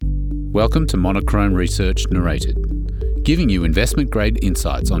Welcome to Monochrome Research Narrated, giving you investment-grade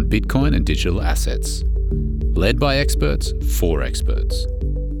insights on Bitcoin and digital assets. Led by experts, for experts.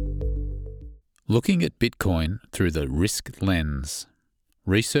 Looking at Bitcoin through the risk lens.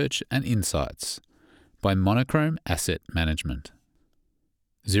 Research and Insights by Monochrome Asset Management.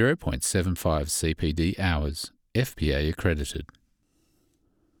 0.75 CPD hours, FPA accredited.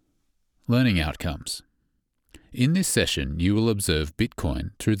 Learning outcomes. In this session, you will observe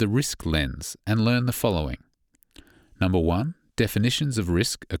Bitcoin through the risk lens and learn the following. Number 1, definitions of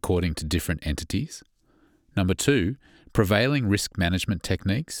risk according to different entities. Number 2, prevailing risk management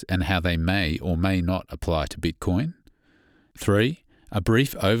techniques and how they may or may not apply to Bitcoin. 3, a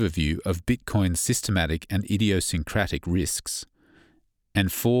brief overview of Bitcoin's systematic and idiosyncratic risks.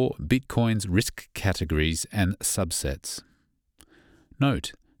 And 4, Bitcoin's risk categories and subsets.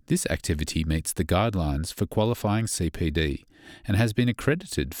 Note, this activity meets the guidelines for qualifying CPD and has been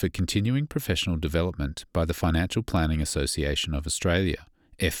accredited for continuing professional development by the Financial Planning Association of Australia,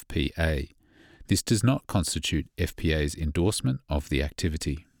 FPA. This does not constitute FPA's endorsement of the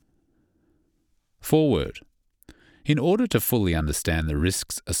activity. Foreword. In order to fully understand the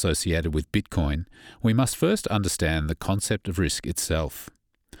risks associated with Bitcoin, we must first understand the concept of risk itself.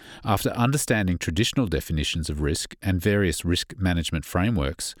 After understanding traditional definitions of risk and various risk management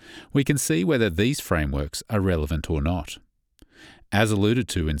frameworks, we can see whether these frameworks are relevant or not. As alluded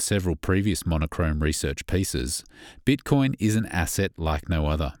to in several previous monochrome research pieces, Bitcoin is an asset like no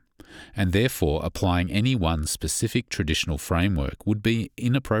other, and therefore applying any one specific traditional framework would be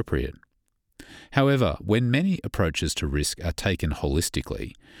inappropriate. However, when many approaches to risk are taken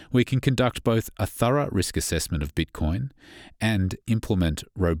holistically, we can conduct both a thorough risk assessment of Bitcoin and implement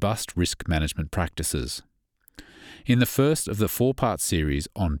robust risk management practices. In the first of the 4-part series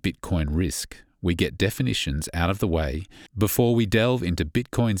on Bitcoin risk, we get definitions out of the way before we delve into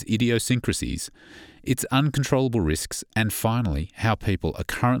Bitcoin's idiosyncrasies, its uncontrollable risks, and finally, how people are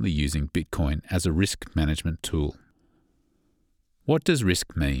currently using Bitcoin as a risk management tool. What does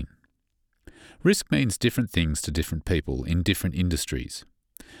risk mean? Risk means different things to different people in different industries.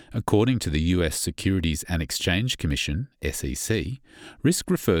 According to the US Securities and Exchange Commission, SEC, risk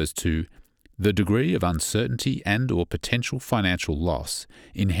refers to the degree of uncertainty and/or potential financial loss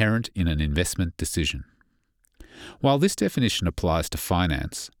inherent in an investment decision. While this definition applies to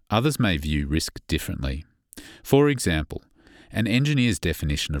finance, others may view risk differently. For example, an engineer's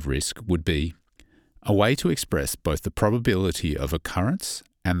definition of risk would be a way to express both the probability of occurrence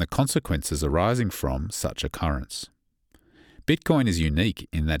and the consequences arising from such occurrence. Bitcoin is unique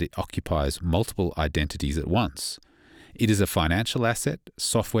in that it occupies multiple identities at once. It is a financial asset,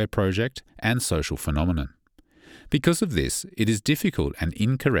 software project, and social phenomenon. Because of this, it is difficult and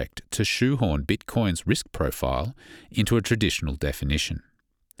incorrect to shoehorn Bitcoin's risk profile into a traditional definition.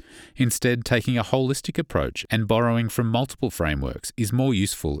 Instead, taking a holistic approach and borrowing from multiple frameworks is more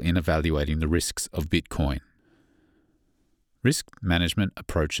useful in evaluating the risks of Bitcoin. Risk management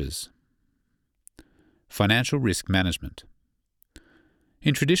approaches. Financial risk management.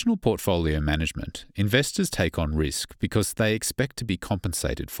 In traditional portfolio management, investors take on risk because they expect to be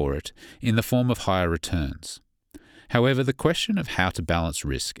compensated for it in the form of higher returns. However, the question of how to balance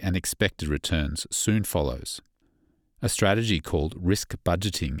risk and expected returns soon follows. A strategy called risk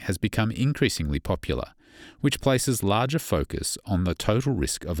budgeting has become increasingly popular, which places larger focus on the total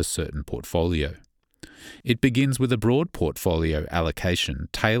risk of a certain portfolio. It begins with a broad portfolio allocation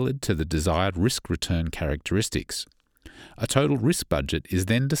tailored to the desired risk-return characteristics. A total risk budget is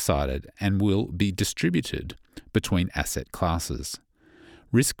then decided and will be distributed between asset classes.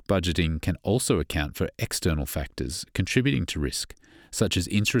 Risk budgeting can also account for external factors contributing to risk, such as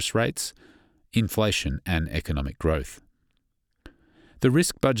interest rates, inflation, and economic growth. The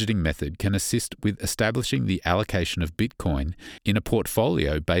risk budgeting method can assist with establishing the allocation of Bitcoin in a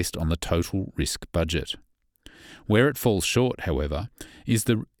portfolio based on the total risk budget. Where it falls short, however, is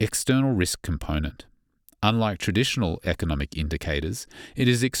the external risk component. Unlike traditional economic indicators, it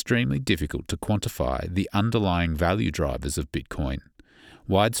is extremely difficult to quantify the underlying value drivers of Bitcoin,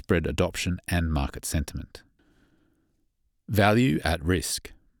 widespread adoption, and market sentiment. Value at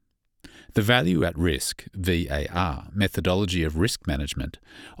risk. The Value at Risk (VAR) methodology of risk management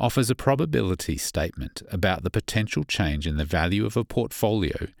offers a probability statement about the potential change in the value of a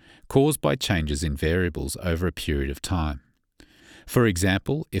portfolio caused by changes in variables over a period of time. For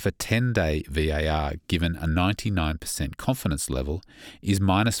example, if a 10-day VAR given a 99% confidence level is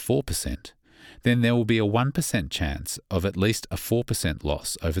 -4%, then there will be a 1% chance of at least a 4%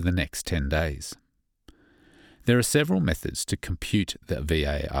 loss over the next 10 days. There are several methods to compute the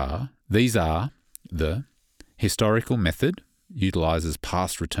VAR. These are the historical method, utilizes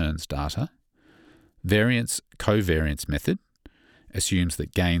past returns data. Variance covariance method assumes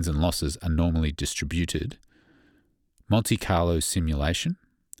that gains and losses are normally distributed. Monte Carlo simulation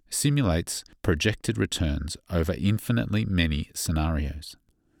simulates projected returns over infinitely many scenarios.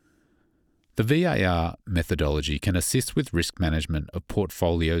 The VAR methodology can assist with risk management of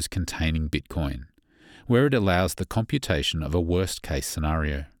portfolios containing Bitcoin, where it allows the computation of a worst-case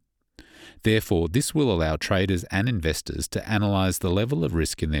scenario. Therefore, this will allow traders and investors to analyze the level of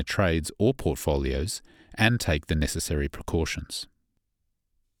risk in their trades or portfolios and take the necessary precautions.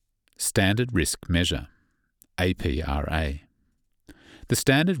 Standard Risk Measure, APRA. The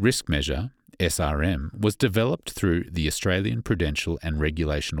Standard Risk Measure, SRM, was developed through the Australian Prudential and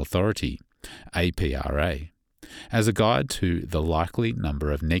Regulation Authority, APRA, as a guide to the likely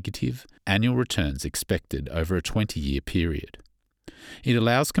number of negative annual returns expected over a 20-year period. It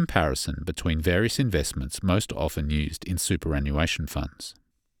allows comparison between various investments most often used in superannuation funds.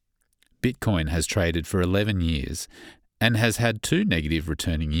 Bitcoin has traded for 11 years and has had two negative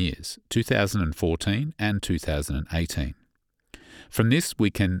returning years, 2014 and 2018. From this, we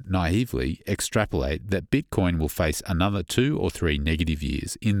can naively extrapolate that Bitcoin will face another 2 or 3 negative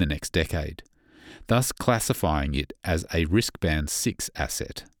years in the next decade, thus classifying it as a risk band 6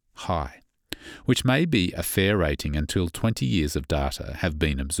 asset, high, which may be a fair rating until 20 years of data have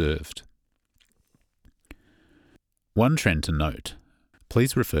been observed. One trend to note,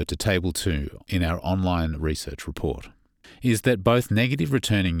 please refer to Table 2 in our online research report, is that both negative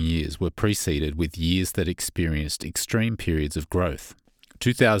returning years were preceded with years that experienced extreme periods of growth.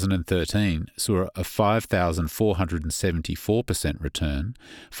 2013 saw a 5,474% return,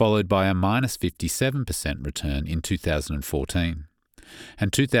 followed by a minus 57% return in 2014.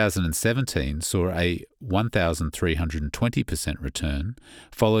 And 2017 saw a 1,320% return,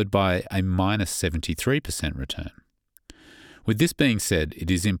 followed by a minus 73% return. With this being said,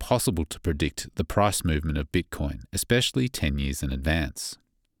 it is impossible to predict the price movement of Bitcoin, especially 10 years in advance.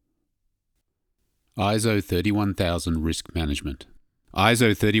 ISO 31000 Risk Management.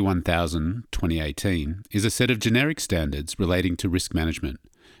 ISO 31000 2018 is a set of generic standards relating to risk management,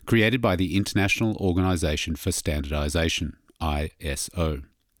 created by the International Organization for Standardization, ISO.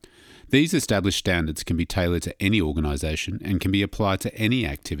 These established standards can be tailored to any organization and can be applied to any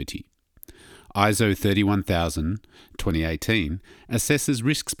activity. ISO 31000 2018 assesses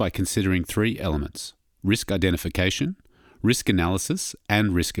risks by considering 3 elements: risk identification, risk analysis,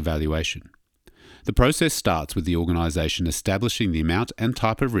 and risk evaluation. The process starts with the organisation establishing the amount and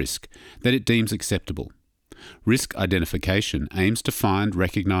type of risk that it deems acceptable. Risk identification aims to find,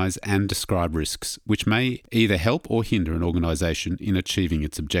 recognise, and describe risks which may either help or hinder an organisation in achieving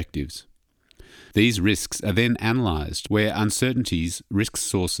its objectives. These risks are then analysed where uncertainties, risk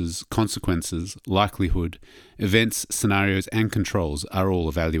sources, consequences, likelihood, events, scenarios, and controls are all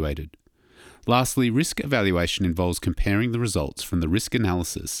evaluated. Lastly, risk evaluation involves comparing the results from the risk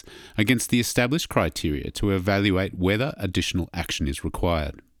analysis against the established criteria to evaluate whether additional action is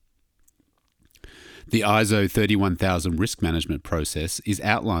required. The ISO 31000 risk management process is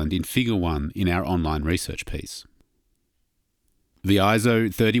outlined in Figure 1 in our online research piece. The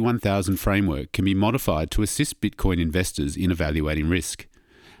ISO 31000 framework can be modified to assist Bitcoin investors in evaluating risk.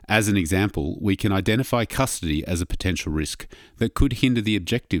 As an example, we can identify custody as a potential risk that could hinder the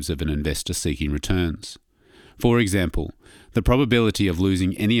objectives of an investor seeking returns. For example, the probability of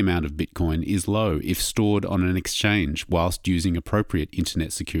losing any amount of Bitcoin is low if stored on an exchange whilst using appropriate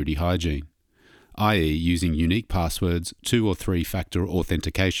internet security hygiene, i.e. using unique passwords, 2 or 3 factor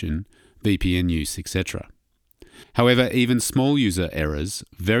authentication, VPN use, etc. However, even small user errors,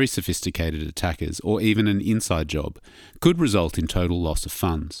 very sophisticated attackers, or even an inside job could result in total loss of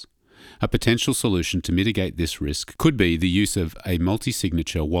funds. A potential solution to mitigate this risk could be the use of a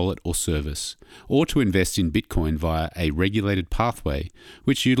multi-signature wallet or service, or to invest in Bitcoin via a regulated pathway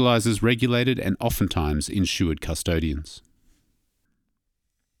which utilizes regulated and oftentimes insured custodians.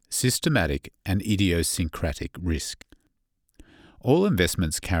 Systematic and idiosyncratic risk. All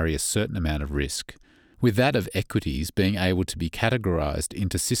investments carry a certain amount of risk, with that of equities being able to be categorized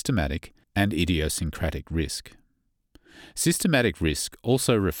into systematic and idiosyncratic risk. Systematic risk,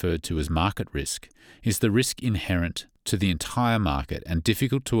 also referred to as market risk, is the risk inherent to the entire market and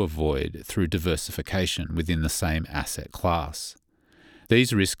difficult to avoid through diversification within the same asset class.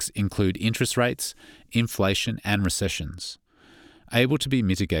 These risks include interest rates, inflation, and recessions, able to be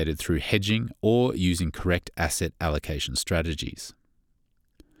mitigated through hedging or using correct asset allocation strategies.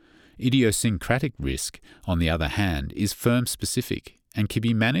 Idiosyncratic risk, on the other hand, is firm-specific and can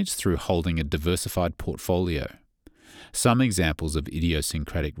be managed through holding a diversified portfolio. Some examples of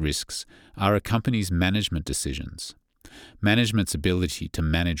idiosyncratic risks are a company's management decisions, management's ability to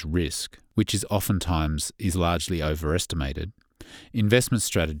manage risk, which is oftentimes largely overestimated, investment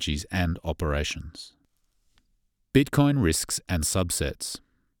strategies and operations. Bitcoin risks and subsets.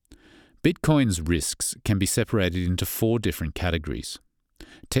 Bitcoin's risks can be separated into 4 different categories: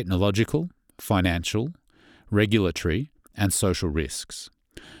 technological, financial, regulatory, and social risks.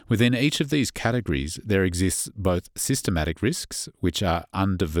 Within each of these categories, there exists both systematic risks, which are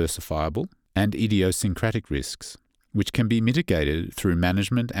undiversifiable, and idiosyncratic risks, which can be mitigated through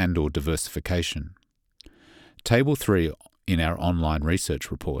management and/or diversification. Table 3 in our online research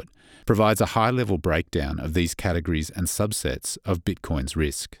report provides a high-level breakdown of these categories and subsets of Bitcoin's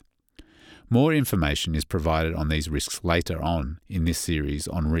risk. More information is provided on these risks later on in this series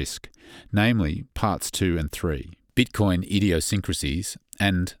on risk, namely Parts 2 and 3, Bitcoin idiosyncrasies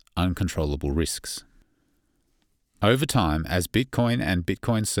and uncontrollable risks. Over time, as Bitcoin and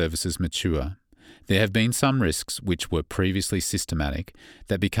Bitcoin services mature, there have been some risks which were previously systematic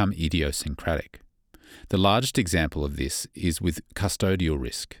that become idiosyncratic. The largest example of this is with custodial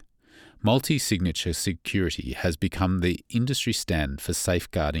risk. Multi-signature security has become the industry standard for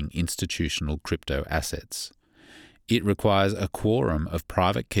safeguarding institutional crypto assets. It requires a quorum of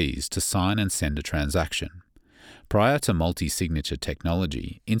private keys to sign and send a transaction. Prior to multi-signature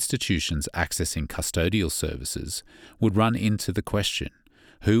technology, institutions accessing custodial services would run into the question,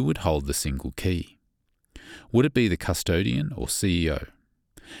 who would hold the single key? Would it be the custodian or CEO?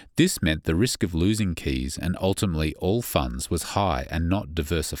 This meant the risk of losing keys and ultimately all funds was high and not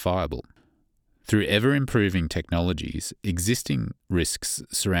diversifiable. Through ever-improving technologies, existing risks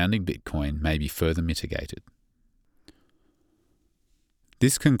surrounding Bitcoin may be further mitigated.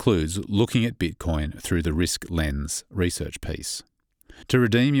 This concludes looking at Bitcoin through the risk lens research piece. To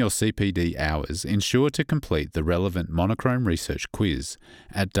redeem your CPD hours, ensure to complete the relevant Monochrome research quiz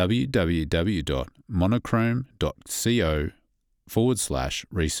at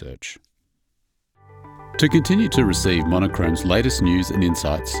www.monochrome.co/research. To continue to receive Monochrome's latest news and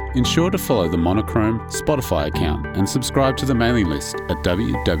insights, ensure to follow the Monochrome Spotify account and subscribe to the mailing list at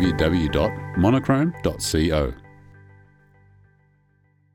www.monochrome.co.